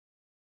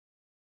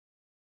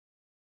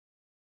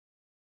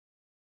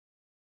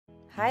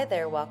Hi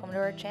there, welcome to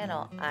our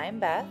channel. I'm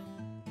Beth.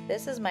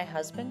 This is my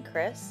husband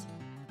Chris.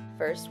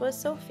 First was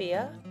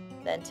Sophia,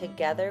 then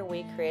together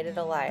we created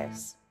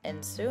Elias,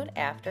 and soon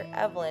after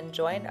Evelyn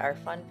joined our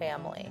fun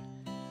family.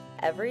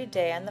 Every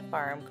day on the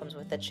farm comes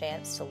with a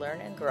chance to learn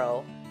and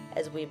grow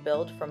as we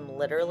build from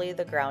literally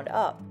the ground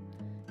up.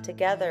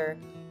 Together,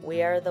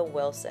 we are the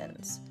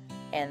Wilsons,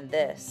 and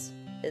this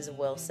is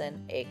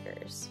Wilson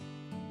Acres.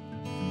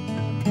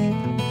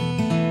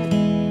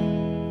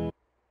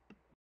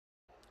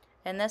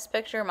 In this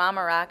picture,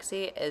 Mama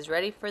Roxy is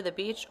ready for the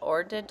beach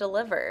or to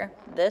deliver.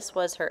 This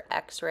was her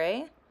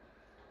x-ray,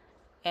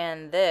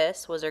 and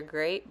this was her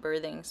great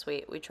birthing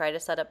suite. We try to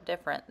set up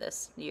different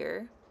this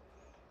year.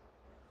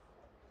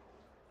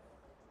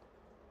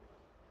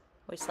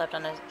 We slept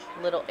on a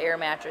little air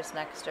mattress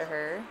next to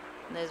her.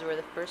 These were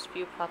the first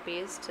few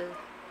puppies to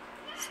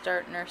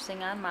start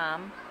nursing on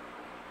Mom.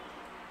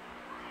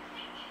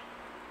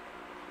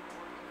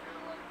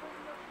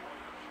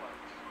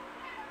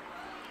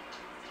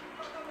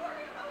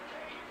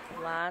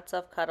 Lots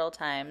of cuddle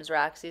times.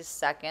 Roxy's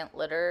second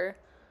litter,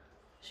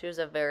 she was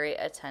a very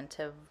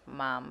attentive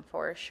mom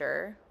for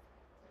sure.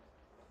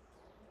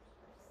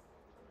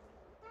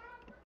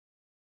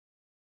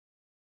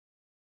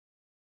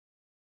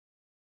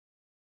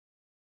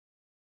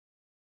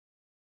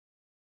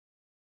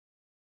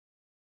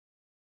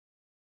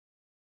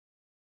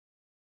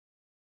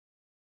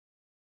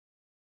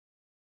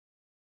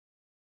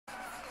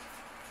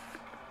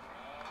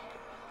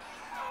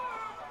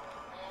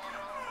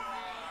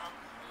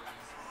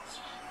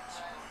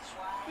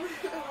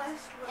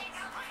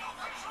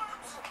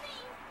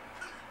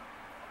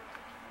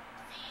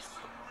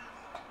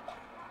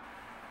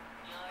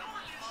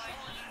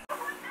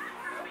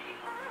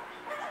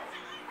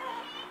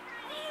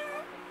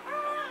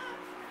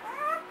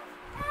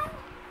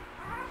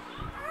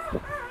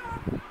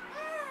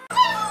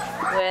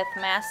 With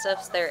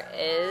Mastiffs, there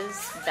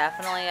is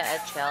definitely a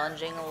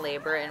challenging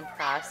labor and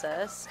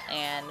process,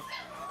 and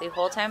the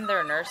whole time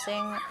they're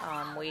nursing,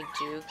 we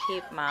do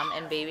keep Mom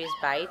and babies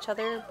by each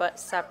other, but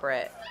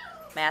separate.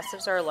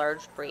 Mastiffs are a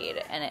large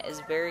breed, and it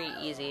is very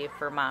easy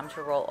for Mom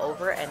to roll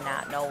over and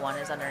not know one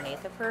is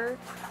underneath of her.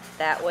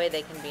 That way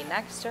they can be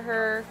next to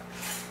her,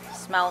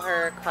 smell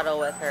her, cuddle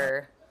with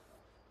her,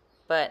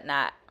 but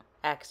not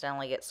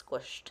accidentally get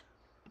squished.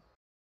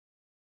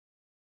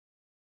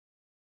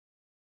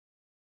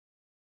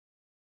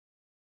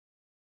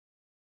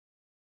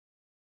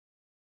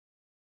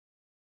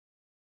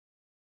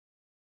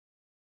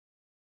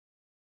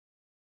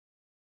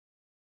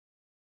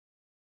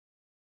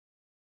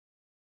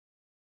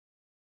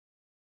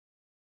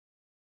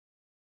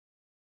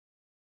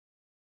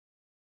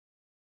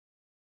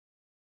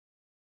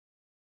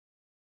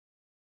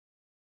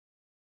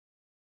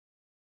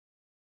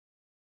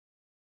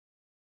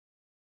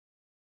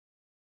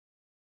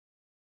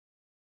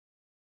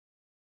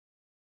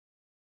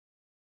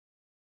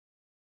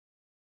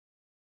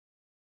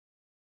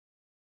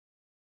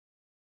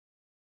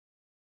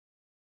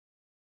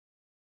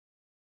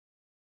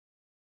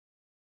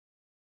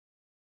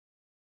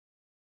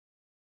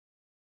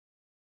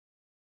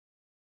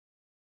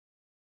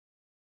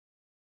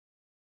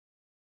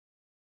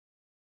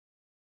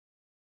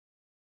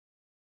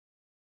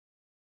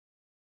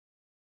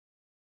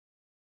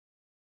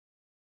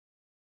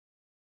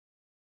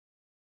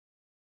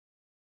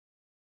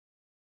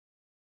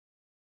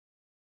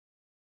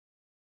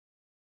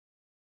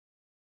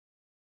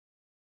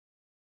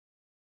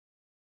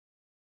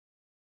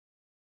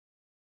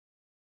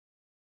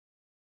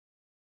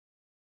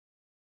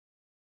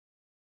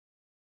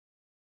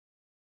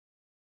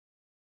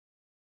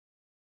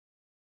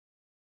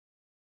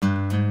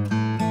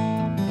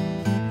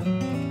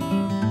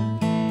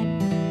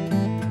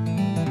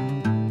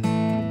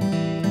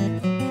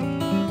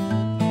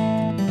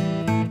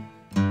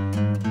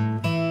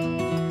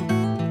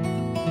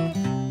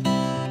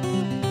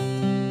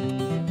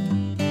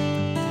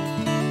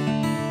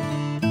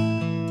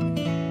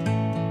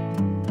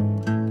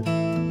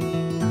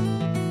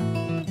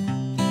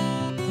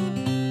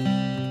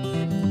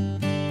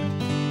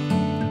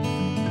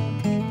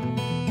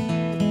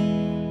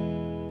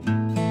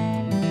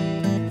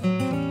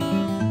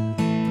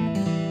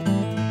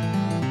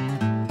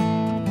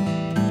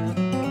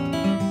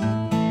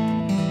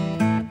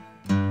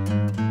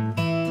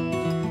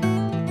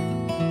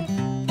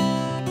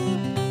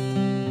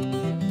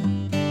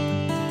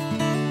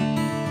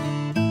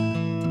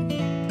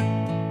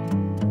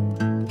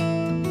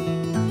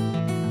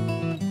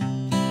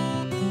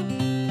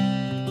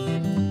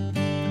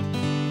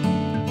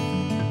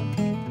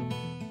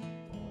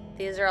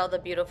 These are all the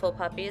beautiful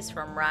puppies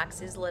from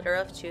Roxy's litter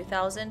of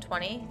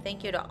 2020.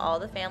 Thank you to all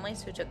the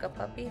families who took a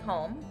puppy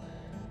home.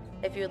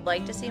 If you'd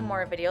like to see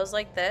more videos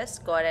like this,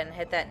 go ahead and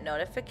hit that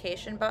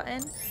notification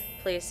button.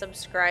 Please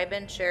subscribe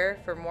and share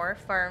for more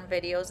farm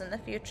videos in the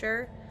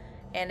future.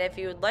 And if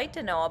you would like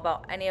to know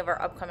about any of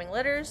our upcoming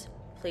litters,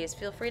 please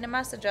feel free to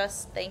message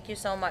us. Thank you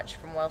so much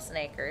from Wilson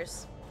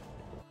Acres.